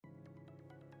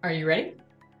Are you ready?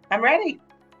 I'm ready.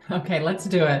 Okay, let's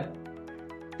do it.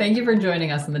 Thank you for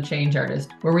joining us on The Change Artist,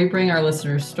 where we bring our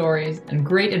listeners stories and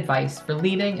great advice for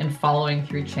leading and following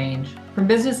through change from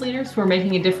business leaders who are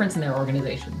making a difference in their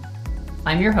organizations.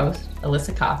 I'm your host,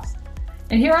 Alyssa Cox.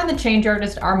 And here on The Change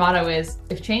Artist, our motto is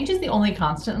if change is the only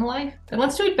constant in life, then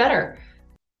let's do it better.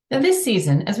 Now, this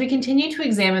season, as we continue to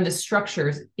examine the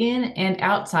structures in and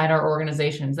outside our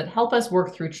organizations that help us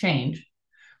work through change,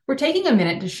 we're taking a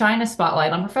minute to shine a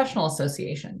spotlight on professional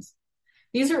associations.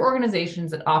 These are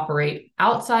organizations that operate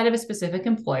outside of a specific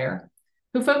employer,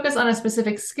 who focus on a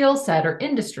specific skill set or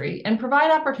industry and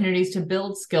provide opportunities to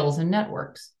build skills and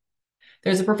networks.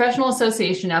 There's a professional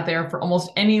association out there for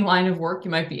almost any line of work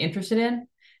you might be interested in,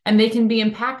 and they can be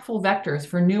impactful vectors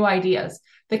for new ideas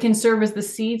that can serve as the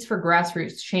seeds for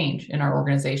grassroots change in our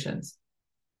organizations.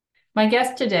 My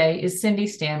guest today is Cindy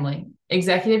Stanley,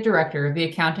 Executive Director of the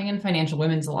Accounting and Financial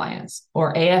Women's Alliance,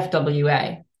 or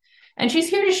AFWA. And she's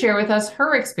here to share with us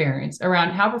her experience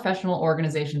around how professional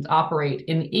organizations operate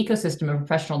in the ecosystem of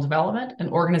professional development and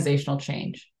organizational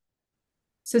change.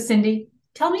 So, Cindy,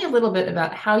 tell me a little bit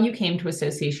about how you came to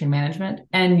association management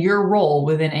and your role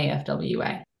within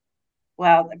AFWA.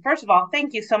 Well, first of all,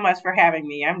 thank you so much for having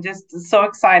me. I'm just so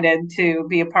excited to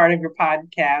be a part of your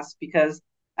podcast because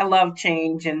I love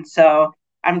change. And so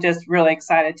I'm just really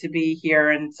excited to be here.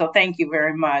 And so thank you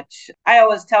very much. I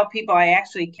always tell people I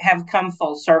actually have come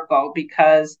full circle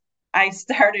because I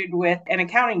started with an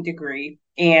accounting degree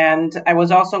and I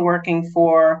was also working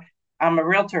for a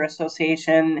realtor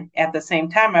association at the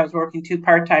same time. I was working two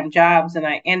part-time jobs and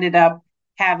I ended up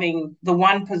having the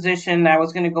one position. I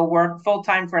was going to go work full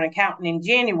time for an accountant in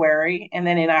January. And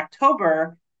then in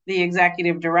October, the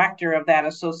executive director of that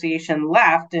association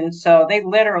left. And so they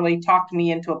literally talked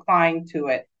me into applying to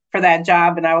it for that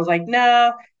job. And I was like,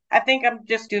 no, I think I'm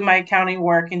just doing my accounting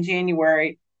work in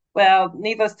January. Well,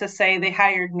 needless to say, they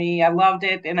hired me. I loved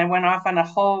it. And I went off on a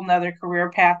whole nother career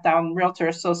path down realtor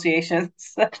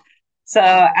associations. So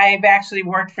I've actually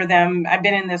worked for them. I've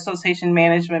been in the association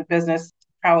management business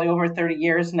probably over 30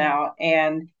 years now.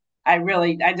 And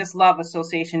I just love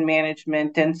association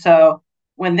management. And so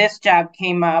when this job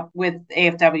came up with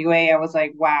AFWA, I was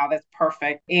like, wow, that's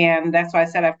perfect. And that's why I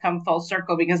said I've come full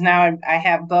circle because now I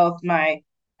have both my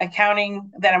accounting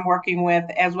that I'm working with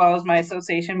as well as my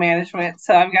association management.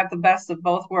 So I've got the best of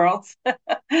both worlds.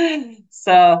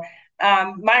 So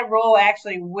my role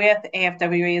actually with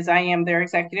AFWA is I am their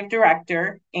executive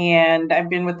director, and I've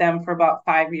been with them for about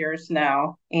 5 years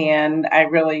now. And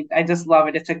I just love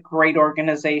it. It's a great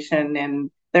organization, and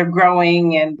they're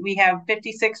growing. And we have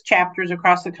 56 chapters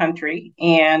across the country,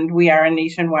 and we are a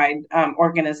nationwide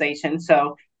organization.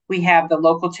 So we have the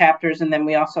local chapters, and then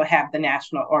we also have the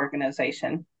national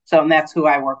organization. So, and that's who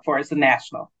I work for, is the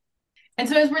national. And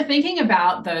so, as we're thinking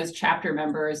about those chapter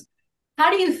members,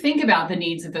 how do you think about the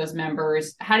needs of those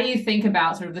members? How do you think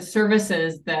about sort of the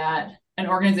services that an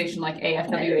organization like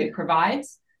AFWA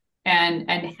provides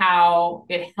and how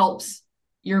it helps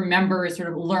your members sort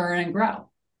of learn and grow?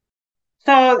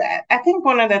 So I think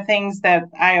one of the things that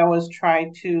I always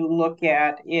try to look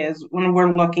at is when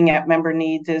we're looking at member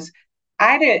needs is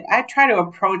I try to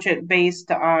approach it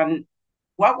based on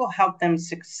what will help them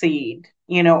succeed,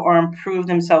 or improve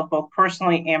themselves both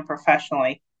personally and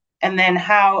professionally. And then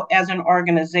how, as an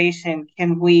organization,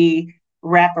 can we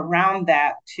wrap around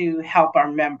that to help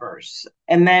our members?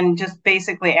 And then just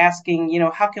basically asking,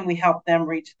 how can we help them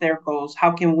reach their goals? How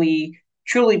can we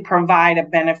truly provide a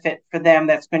benefit for them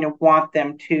that's going to want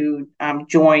them to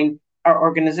join our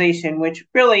organization, which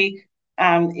really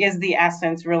is the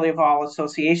essence really of all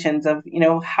associations of,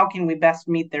 how can we best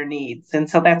meet their needs? And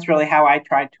so that's really how I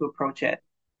tried to approach it.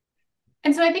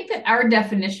 And so I think that our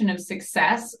definition of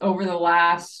success over the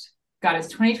last, God, it's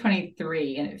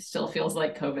 2023 and it still feels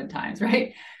like COVID times,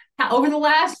 right? Over the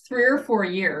last 3 or 4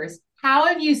 years, how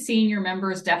have you seen your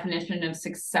members' definition of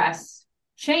success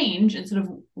change, and sort of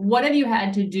what have you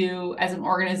had to do as an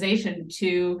organization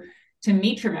to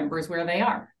meet your members where they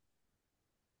are?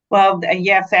 Well,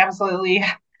 yes, absolutely.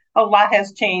 A lot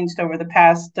has changed over the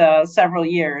past several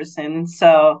years. And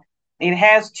so it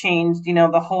has changed,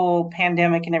 the whole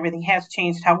pandemic and everything has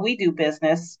changed how we do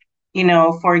business.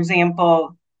 For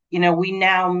example, we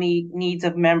now meet needs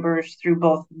of members through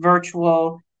both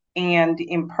virtual and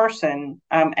in-person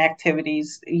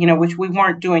activities, which we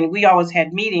weren't doing. We always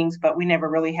had meetings, but we never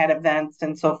really had events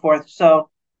and so forth. So,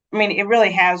 I mean, it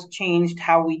really has changed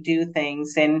how we do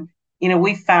things. And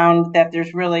we found that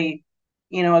there's really,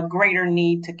 a greater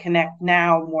need to connect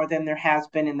now more than there has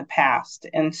been in the past.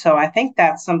 And so I think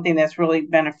that's something that's really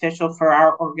beneficial for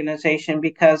our organization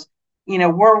because,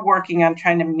 we're working on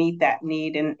trying to meet that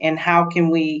need and how can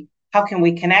we how can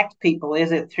we connect people?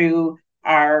 Is it through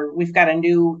we've got a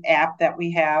new app that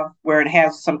we have where it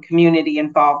has some community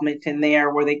involvement in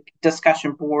there, where they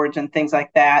discussion boards and things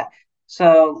like that.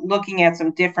 So looking at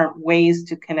some different ways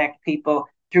to connect people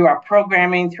through our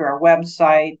programming, through our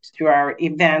website, through our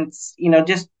events,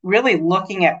 just really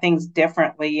looking at things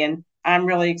differently. And I'm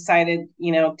really excited,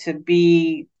 to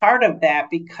be part of that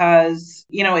because,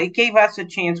 it gave us a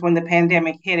chance when the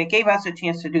pandemic hit, it gave us a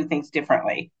chance to do things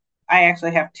differently. I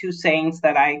actually have two sayings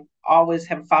that I always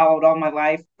have followed all my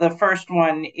life. The first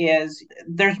one is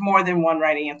there's more than one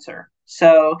right answer.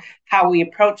 So how we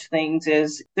approach things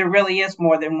is there really is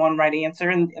more than one right answer.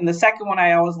 And the second one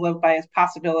I always live by is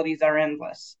possibilities are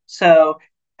endless. So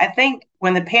I think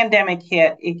when the pandemic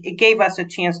hit, it gave us a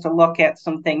chance to look at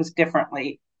some things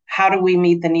differently. How do we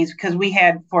meet the needs? Because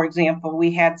for example,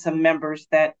 we had some members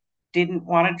that didn't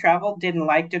want to travel, didn't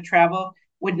like to travel,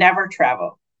 would never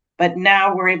travel. But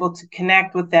now we're able to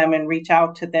connect with them and reach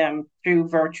out to them through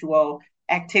virtual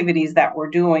activities that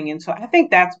we're doing. And so I think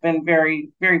that's been very,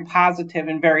 very positive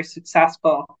and very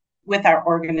successful with our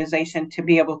organization to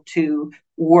be able to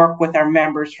work with our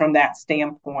members from that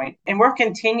standpoint. And we're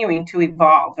continuing to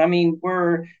evolve. I mean,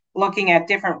 we're looking at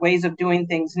different ways of doing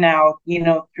things now,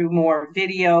 through more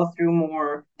video, through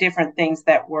more different things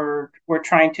that we're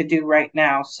trying to do right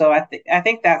now. So I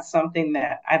think that's something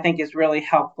that I think is really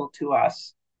helpful to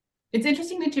us. It's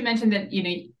interesting that you mentioned that,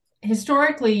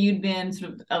 historically you'd been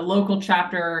sort of a local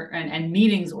chapter and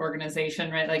meetings organization,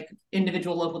 right? Like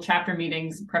individual local chapter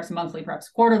meetings, perhaps monthly, perhaps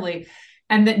quarterly.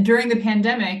 And that during the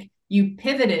pandemic, you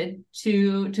pivoted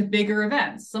to bigger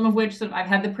events, some of which I've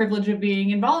had the privilege of being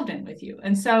involved in with you.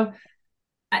 And so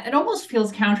it almost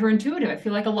feels counterintuitive. I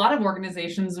feel like a lot of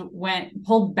organizations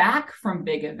pulled back from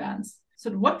big events. So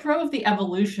what drove the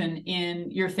evolution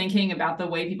in your thinking about the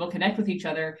way people connect with each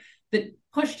other that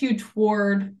pushed you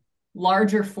toward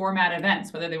larger format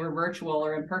events, whether they were virtual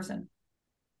or in person?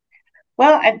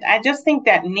 Well, I just think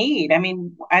that need. I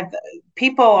mean,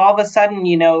 people all of a sudden,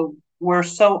 were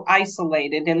so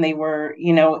isolated and they were,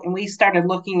 and we started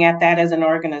looking at that as an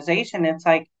organization. It's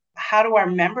like, how do our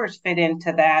members fit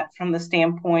into that from the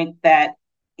standpoint that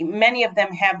many of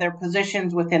them have their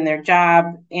positions within their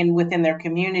job and within their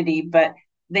community, but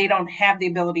they don't have the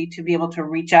ability to be able to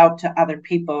reach out to other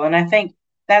people. And I think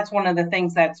that's one of the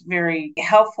things that's very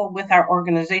helpful with our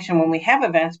organization when we have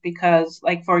events, because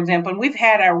like, for example, we've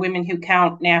had our Women Who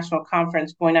Count national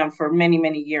conference going on for many,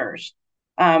 many years.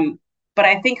 But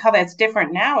I think how that's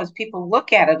different now is people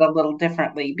look at it a little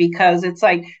differently, because it's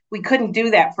like we couldn't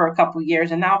do that for a couple of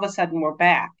years and now all of a sudden we're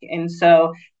back. And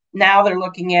so now they're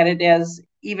looking at it as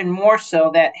even more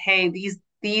so that, hey,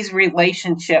 these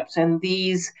relationships and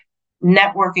these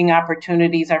networking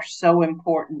opportunities are so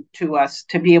important to us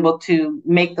to be able to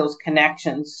make those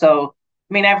connections. So,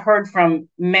 I mean, I've heard from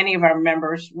many of our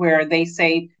members where they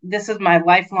say, this is my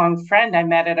lifelong friend I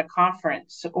met at a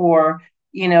conference, or,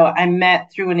 I met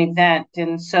through an event.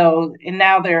 And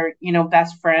now they're,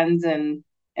 best friends.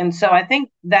 And so I think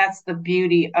that's the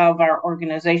beauty of our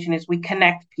organization is we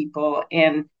connect people.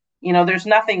 And, there's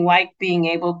nothing like being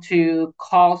able to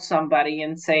call somebody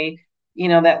and say,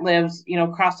 that lives,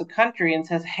 across the country and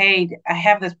says, hey, I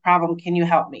have this problem. Can you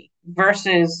help me?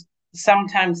 Versus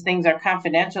sometimes things are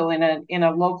confidential in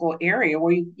a local area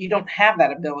where you don't have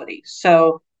that ability.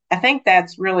 So I think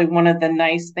that's really one of the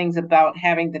nice things about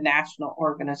having the national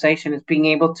organization is being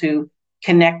able to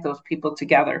connect those people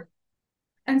together.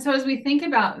 And so as we think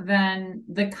about then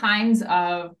the kinds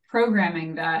of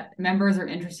programming that members are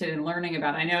interested in learning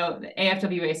about, I know the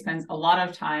AFWA spends a lot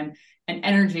of time and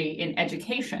energy in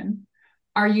education.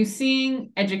 Are you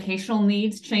seeing educational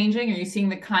needs changing? Are you seeing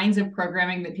the kinds of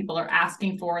programming that people are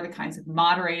asking for, the kinds of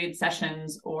moderated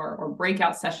sessions or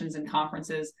breakout sessions and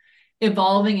conferences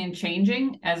evolving and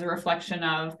changing as a reflection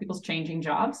of people's changing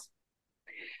jobs?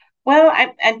 Well,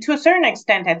 and to a certain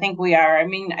extent, I think we are. I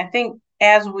mean, I think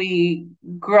as we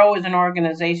grow as an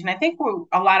organization, I think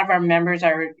a lot of our members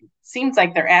seems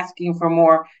like they're asking for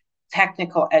more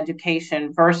technical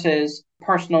education versus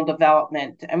personal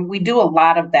development. And we do a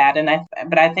lot of that.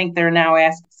 But I think they're now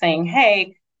saying,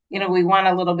 hey, we want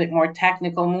a little bit more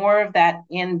technical, more of that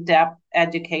in-depth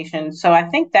education. So I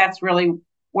think that's really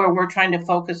where we're trying to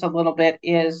focus a little bit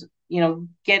is,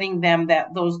 getting them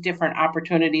those different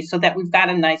opportunities so that we've got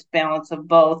a nice balance of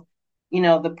both,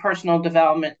 the personal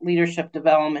development, leadership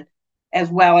development, as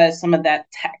well as some of that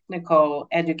technical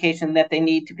education that they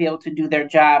need to be able to do their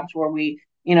jobs, where we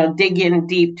dig in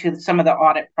deep to some of the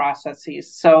audit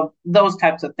processes. So those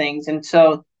types of things. And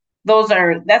so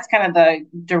that's kind of the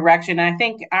direction. I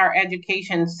think our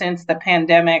education since the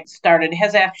pandemic started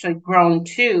has actually grown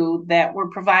too, that we're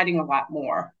providing a lot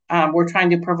more. We're trying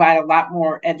to provide a lot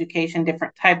more education,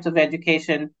 different types of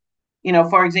education.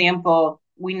 For example,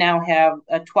 we now have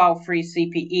a 12 free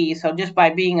CPE. So just by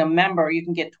being a member, you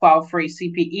can get 12 free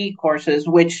CPE courses,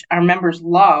 which our members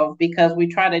love because we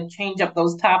try to change up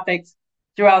those topics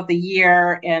throughout the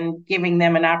year and giving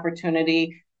them an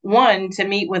opportunity, one, to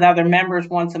meet with other members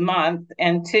once a month,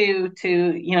 and two,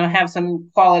 to have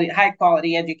some high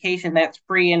quality education that's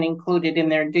free and included in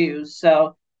their dues.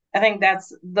 So I think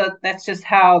that's just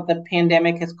how the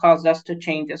pandemic has caused us to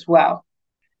change as well.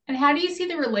 And how do you see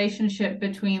the relationship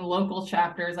between local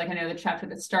chapters, like I know the chapter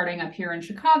that's starting up here in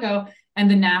Chicago, and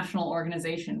the national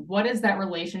organization? What does that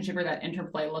relationship or that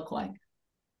interplay look like?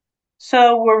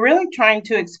 So we're really trying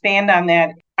to expand on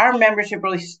that. Our membership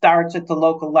really starts at the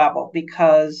local level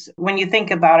because when you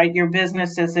think about it, your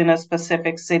business is in a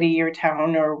specific city or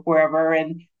town or wherever,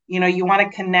 and you want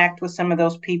to connect with some of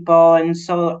those people. And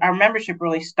so our membership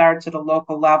really starts at a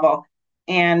local level.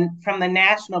 And from the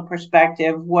national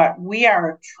perspective, what we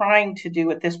are trying to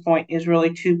do at this point is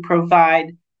really to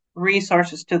provide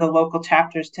resources to the local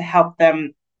chapters to help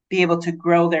them be able to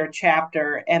grow their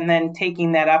chapter, and then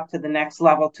taking that up to the next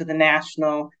level to the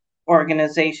national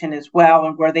organization as well,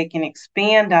 and where they can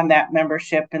expand on that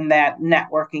membership and that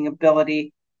networking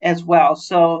ability as well.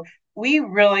 So we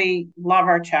really love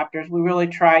our chapters. We really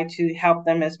try to help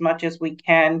them as much as we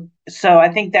can. So I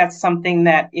think that's something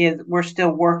that is we're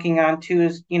still working on too,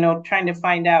 is trying to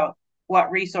find out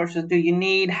what resources do you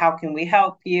need, how can we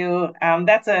help you.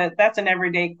 That's an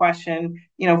everyday question,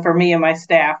 for me and my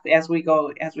staff as we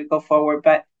go forward.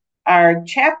 But our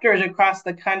chapters across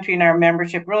the country and our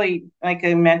membership really, like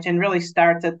I mentioned, really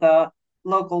starts at the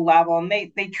local level, and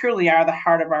they truly are the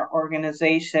heart of our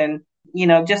organization.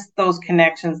 Just those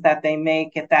connections that they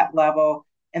make at that level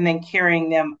and then carrying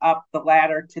them up the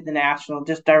ladder to the national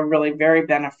just are really very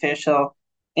beneficial.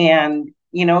 And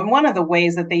one of the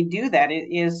ways that they do that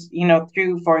is,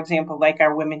 through, for example, like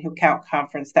our Women Who Count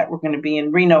conference that we're going to be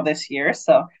in Reno this year.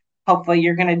 So hopefully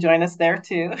you're going to join us there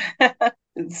too.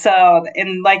 So,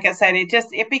 and like I said,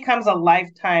 it becomes a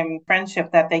lifetime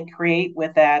friendship that they create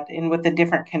with that and with the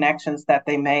different connections that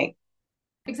they make.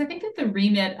 Because I think that the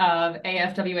remit of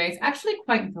AFWA is actually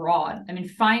quite broad. I mean,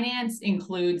 finance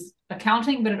includes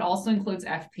accounting, but it also includes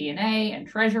FP&A and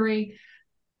treasury.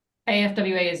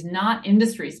 AFWA is not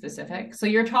industry specific. So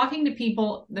you're talking to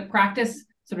people that practice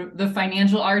sort of the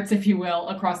financial arts, if you will,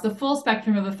 across the full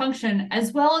spectrum of the function,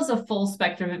 as well as a full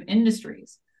spectrum of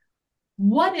industries.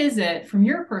 What is it, from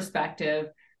your perspective,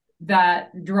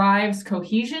 that drives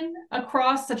cohesion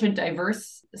across such a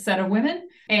diverse set of women?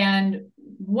 And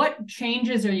what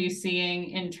changes are you seeing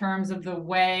in terms of the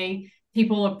way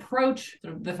people approach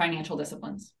the financial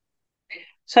disciplines?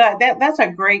 So that's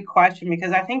a great question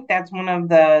because I think that's one of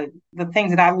the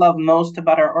things that I love most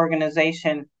about our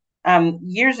organization.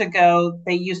 Years ago,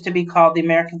 they used to be called the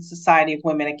American Society of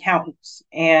Women Accountants,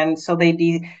 and so they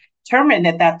determined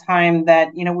at that time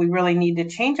that we really need to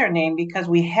change our name because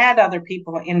we had other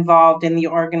people involved in the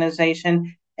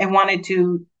organization and wanted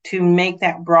to make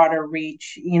that broader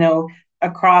reach.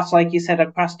 Across, like you said,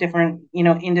 across different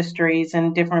industries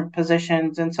and different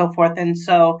positions and so forth. And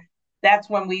so that's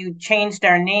when we changed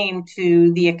our name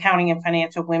to the Accounting and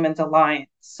Financial Women's Alliance.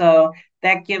 So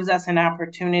that gives us an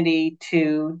opportunity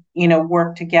to,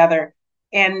 work together.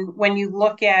 And when you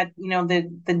look at,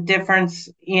 the difference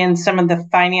in some of the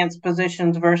finance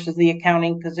positions versus the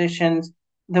accounting positions,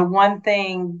 the one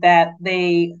thing that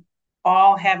they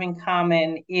all have in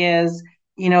common is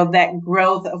that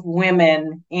growth of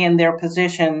women in their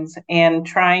positions and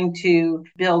trying to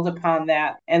build upon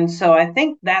that. And so I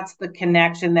think that's the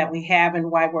connection that we have and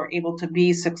why we're able to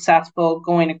be successful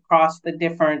going across the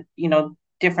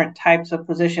different types of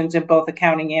positions in both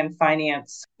accounting and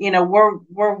finance. We're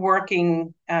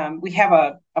working, we have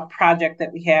a project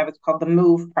that we have, it's called the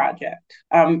MOVE project.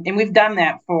 And we've done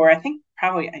that for, I think,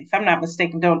 probably, if I'm not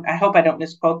mistaken, I hope I don't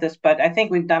misquote this, but I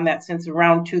think we've done that since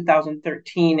around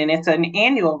 2013. And it's an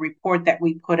annual report that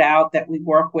we put out that we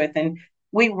work with. And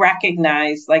we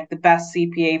recognize like the best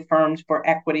CPA firms for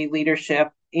equity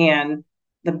leadership and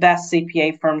the best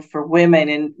CPA firms for women.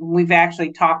 And we've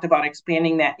actually talked about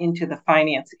expanding that into the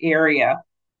finance area.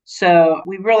 So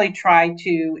we really try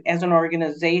to, as an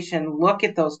organization, look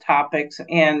at those topics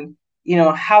and,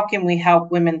 how can we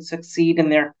help women succeed in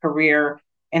their career?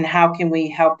 And how can we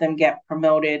help them get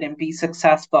promoted and be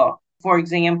successful? For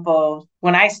example,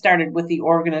 when I started with the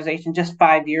organization just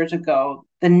 5 years ago,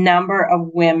 the number of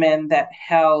women that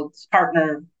held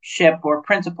partnership or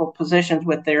principal positions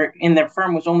in their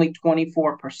firm was only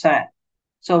 24%.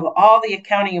 So of all the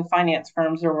accounting and finance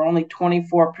firms, there were only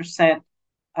 24%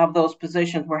 of those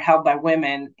positions were held by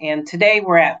women. And today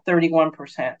we're at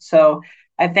 31%. So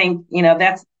I think,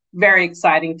 that's very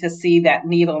exciting to see that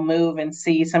needle move and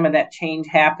see some of that change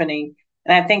happening.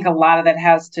 And I think a lot of that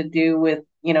has to do with,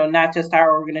 not just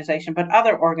our organization, but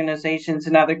other organizations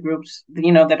and other groups,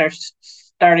 that are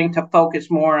starting to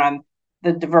focus more on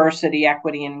the diversity,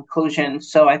 equity, and inclusion.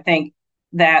 So I think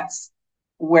that's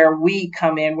where we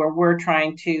come in, where we're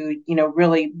trying to,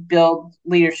 really build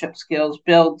leadership skills,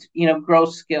 build,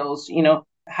 growth skills,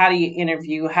 how do you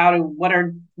interview, what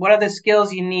are the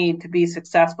skills you need to be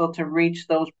successful to reach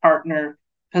those partner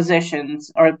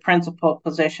positions or principal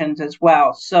positions as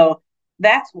well. So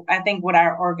that's, I think, what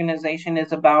our organization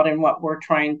is about and what we're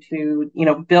trying to,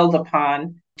 build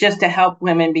upon, just to help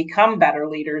women become better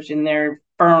leaders in their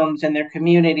firms and their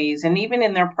communities and even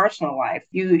in their personal life.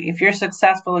 If you're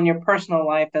successful in your personal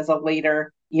life as a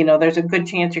leader, there's a good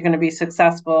chance you're going to be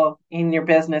successful in your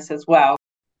business as well.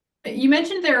 You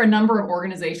mentioned there are a number of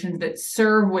organizations that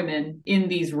serve women in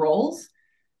these roles.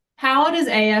 How does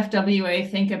AFWA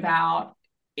think about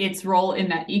its role in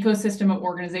that ecosystem of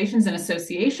organizations and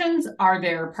associations? Are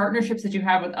there partnerships that you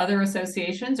have with other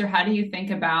associations, or how do you think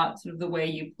about sort of the way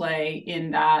you play in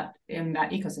that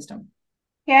ecosystem?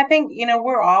 Yeah, I think,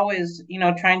 we're always,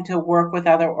 trying to work with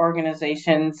other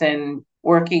organizations and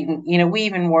working, we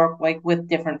even work like with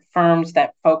different firms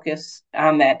that focus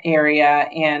on that area.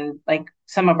 And like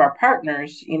some of our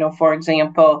partners, for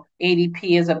example,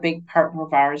 ADP is a big partner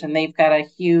of ours, and they've got a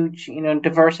huge,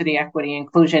 diversity, equity,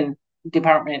 inclusion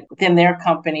department within their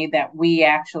company that we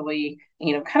actually,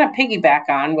 kind of piggyback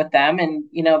on with them. And,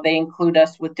 they include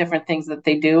us with different things that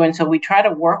they do. And so we try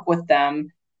to work with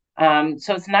them.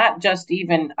 So it's not just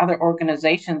even other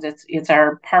organizations, it's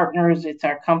our partners, it's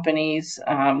our companies.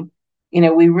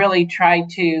 We really try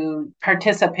to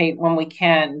participate when we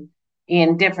can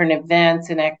in different events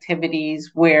and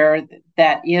activities where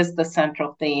that is the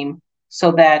central theme,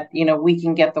 so that, we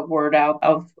can get the word out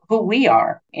of who we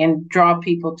are and draw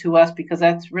people to us, because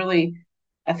that's really,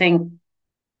 I think,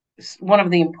 one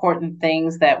of the important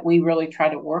things that we really try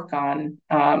to work on.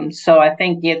 So I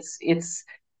think it's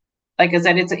like I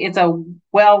said, it's a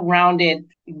well-rounded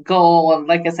goal of,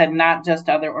 like I said, not just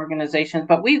other organizations,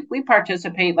 but we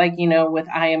participate, like, with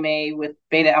IMA, with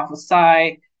Beta Alpha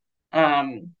Psi,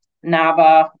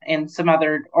 NABA, and some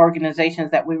other organizations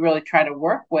that we really try to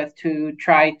work with to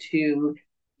try to,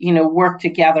 work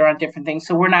together on different things.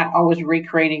 So we're not always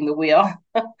recreating the wheel.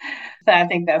 So I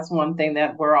think that's one thing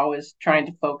that we're always trying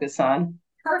to focus on.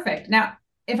 Perfect. Now,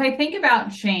 if I think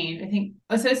about change, I think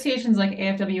associations like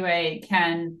AFWA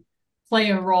can play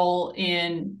a role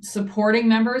in supporting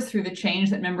members through the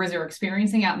change that members are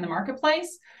experiencing out in the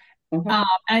marketplace. Mm-hmm. And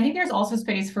I think there's also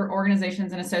space for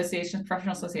organizations and associations,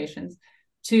 professional associations,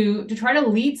 to try to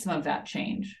lead some of that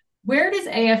change. Where does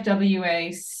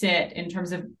AFWA sit in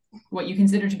terms of what you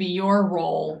consider to be your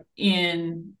role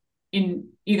in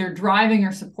either driving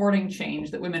or supporting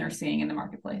change that women are seeing in the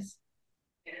marketplace?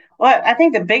 Well, I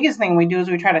think the biggest thing we do is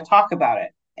we try to talk about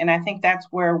it. And I think that's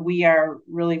where we are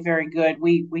really very good.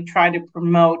 We try to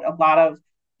promote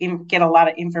get a lot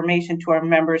of information to our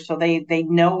members, so they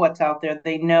know what's out there.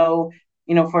 They know,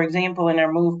 for example, in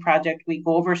our MOVE project, we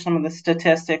go over some of the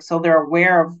statistics, so they're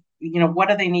aware of, what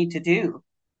do they need to do?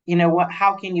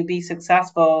 How can you be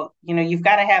successful? You've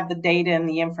got to have the data and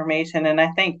the information. And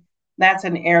I think that's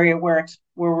an area where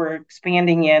we're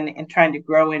expanding in and trying to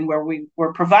grow in, where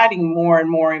we're providing more and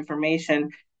more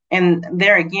information. And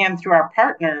there again, through our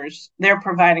partners, they're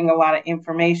providing a lot of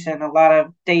information, a lot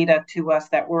of data to us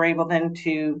that we're able then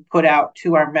to put out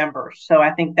to our members. So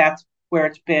I think that's where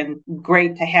it's been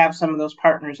great to have some of those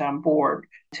partners on board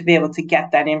to be able to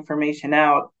get that information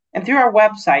out. And through our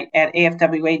website at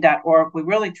afwa.org, we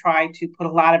really try to put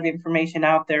a lot of information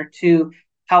out there to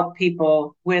help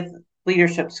people with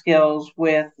leadership skills,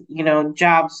 with,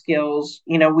 job skills.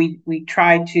 We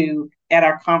try to, at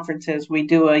our conferences, we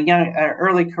do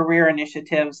early career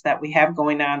initiatives that we have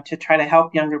going on to try to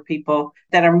help younger people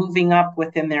that are moving up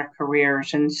within their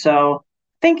careers. And so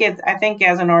I think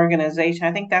as an organization,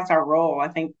 I think that's our role. I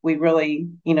think we really,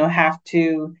 have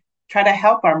to try to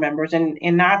help our members, and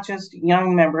not just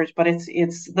young members, but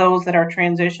it's those that are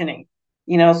transitioning.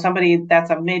 Somebody that's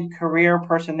a mid-career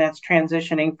person that's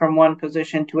transitioning from one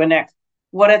position to a next.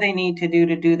 What do they need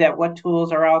to do that? What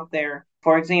tools are out there?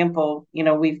 For example,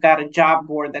 we've got a job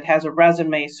board that has a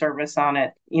resume service on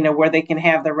it, where they can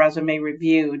have their resume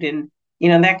reviewed, and,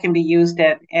 that can be used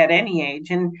at any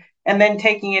age. And then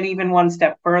taking it even one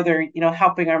step further,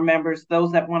 helping our members,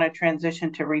 those that want to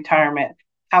transition to retirement.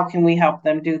 How can we help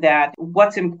them do that?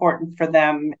 What's important for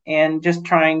them? And just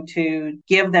trying to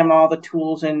give them all the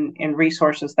tools and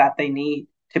resources that they need.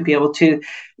 to be able to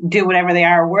do whatever they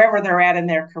are, wherever they're at in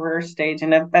their career stage.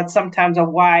 And that's sometimes a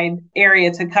wide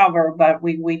area to cover, but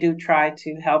we do try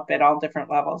to help at all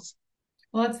different levels.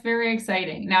 Well, that's very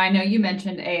exciting. Now, I know you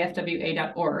mentioned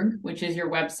afwa.org, which is your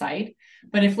website,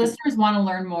 but if listeners want to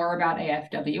learn more about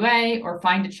AFWA or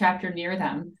find a chapter near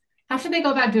them, how should they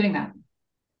go about doing that?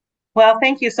 Well,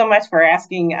 thank you so much for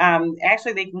asking.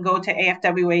 Actually, they can go to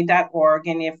afwa.org,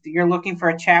 and if you're looking for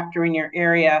a chapter in your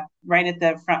area, right at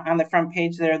the front on the front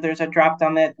page there's a drop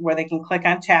down that where they can click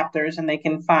on chapters and they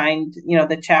can find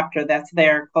the chapter that's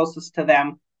there closest to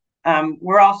them.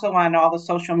 We're also on all the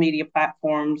social media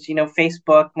platforms,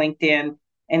 Facebook, LinkedIn,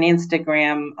 and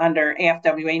Instagram under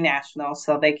AFWA National,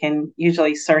 so they can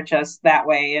usually search us that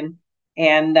way.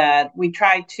 And we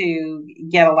try to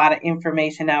get a lot of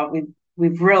information out.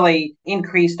 We've really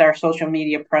increased our social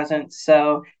media presence.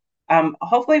 So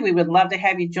hopefully we would love to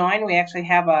have you join. We actually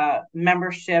have a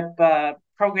membership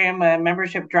program, a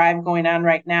membership drive going on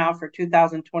right now for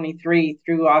 2023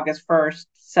 through August 1st.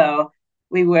 So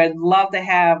we would love to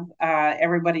have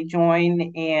everybody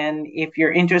join. And if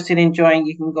you're interested in joining,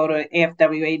 you can go to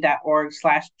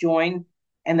afwa.org/join.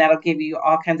 And that'll give you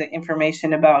all kinds of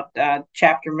information about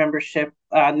chapter membership,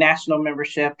 national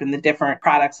membership, and the different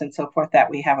products and so forth that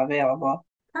we have available.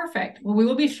 Perfect. Well, we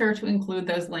will be sure to include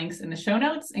those links in the show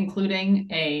notes, including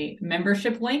a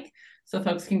membership link, so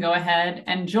folks can go ahead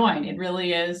and join. It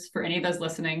really is, for any of those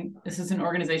listening, this is an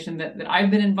organization that I've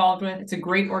been involved with. It's a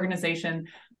great organization.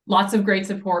 Lots of great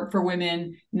support for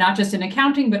women, not just in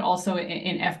accounting, but also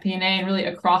in FP&A and really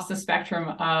across the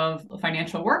spectrum of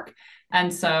financial work.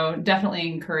 And so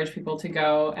definitely encourage people to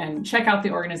go and check out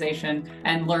the organization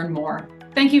and learn more.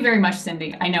 Thank you very much,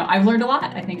 Cindy. I know I've learned a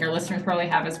lot. I think our listeners probably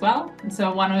have as well. And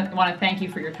so I want to thank you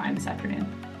for your time this afternoon.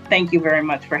 Thank you very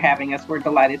much for having us. We're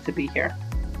delighted to be here.